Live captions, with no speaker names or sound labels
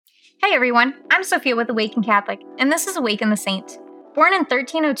Hey everyone, I'm Sophia with Awaken Catholic, and this is Awaken the Saint. Born in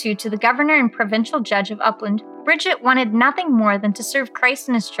 1302 to the governor and provincial judge of Upland, Bridget wanted nothing more than to serve Christ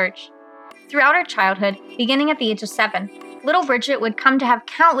in his church. Throughout her childhood, beginning at the age of 7, little Bridget would come to have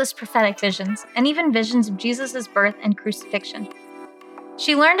countless prophetic visions, and even visions of Jesus' birth and crucifixion.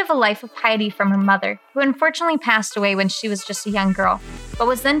 She learned of a life of piety from her mother, who unfortunately passed away when she was just a young girl, but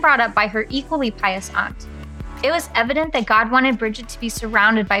was then brought up by her equally pious aunt. It was evident that God wanted Bridget to be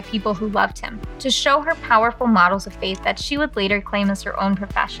surrounded by people who loved him, to show her powerful models of faith that she would later claim as her own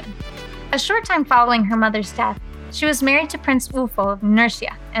profession. A short time following her mother's death, she was married to Prince Ulfo of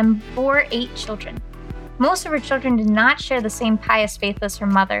Mercia and bore 8 children. Most of her children did not share the same pious faith as her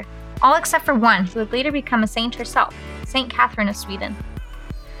mother, all except for one who would later become a saint herself, Saint Catherine of Sweden.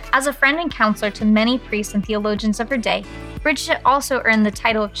 As a friend and counselor to many priests and theologians of her day, Bridget also earned the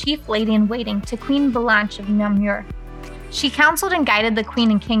title of Chief Lady-in-Waiting to Queen Blanche of Namur. She counseled and guided the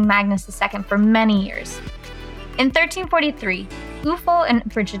Queen and King Magnus II for many years. In 1343, Ulfo and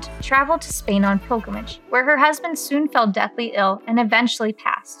Bridget traveled to Spain on pilgrimage, where her husband soon fell deathly ill and eventually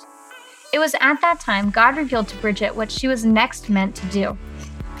passed. It was at that time God revealed to Bridget what she was next meant to do.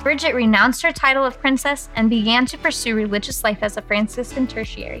 Bridget renounced her title of princess and began to pursue religious life as a Franciscan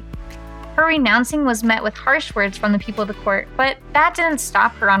tertiary. Her renouncing was met with harsh words from the people of the court, but that didn't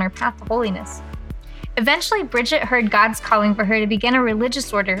stop her on her path to holiness. Eventually, Bridget heard God's calling for her to begin a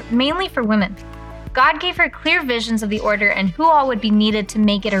religious order, mainly for women. God gave her clear visions of the order and who all would be needed to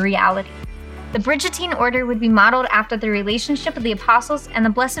make it a reality. The Bridgetine order would be modeled after the relationship of the apostles and the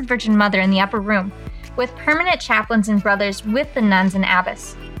Blessed Virgin Mother in the upper room, with permanent chaplains and brothers with the nuns and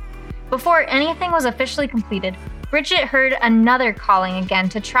abbess. Before anything was officially completed, Bridget heard another calling again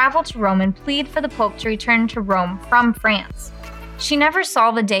to travel to Rome and plead for the Pope to return to Rome from France. She never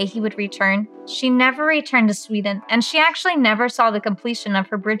saw the day he would return, she never returned to Sweden, and she actually never saw the completion of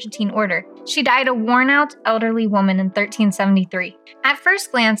her Bridgetine order. She died a worn-out, elderly woman in 1373. At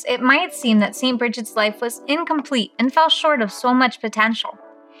first glance, it might seem that St. Bridget's life was incomplete and fell short of so much potential.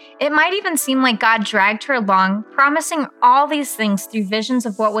 It might even seem like God dragged her along, promising all these things through visions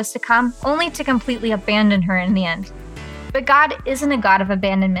of what was to come, only to completely abandon her in the end. But God isn't a God of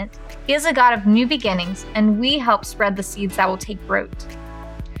abandonment. He is a God of new beginnings, and we help spread the seeds that will take root.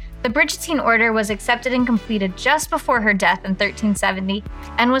 The Bridgetine order was accepted and completed just before her death in 1370,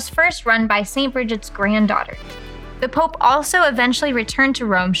 and was first run by St. Bridget's granddaughter. The Pope also eventually returned to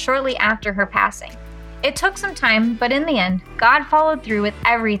Rome shortly after her passing. It took some time, but in the end, God followed through with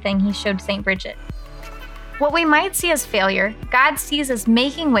everything he showed St. Bridget. What we might see as failure, God sees as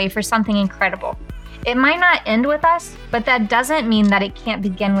making way for something incredible. It might not end with us, but that doesn't mean that it can't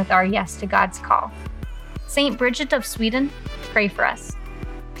begin with our yes to God's call. St. Bridget of Sweden, pray for us.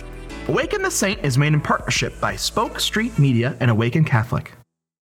 Awaken the Saint is made in partnership by Spoke Street Media and Awaken Catholic.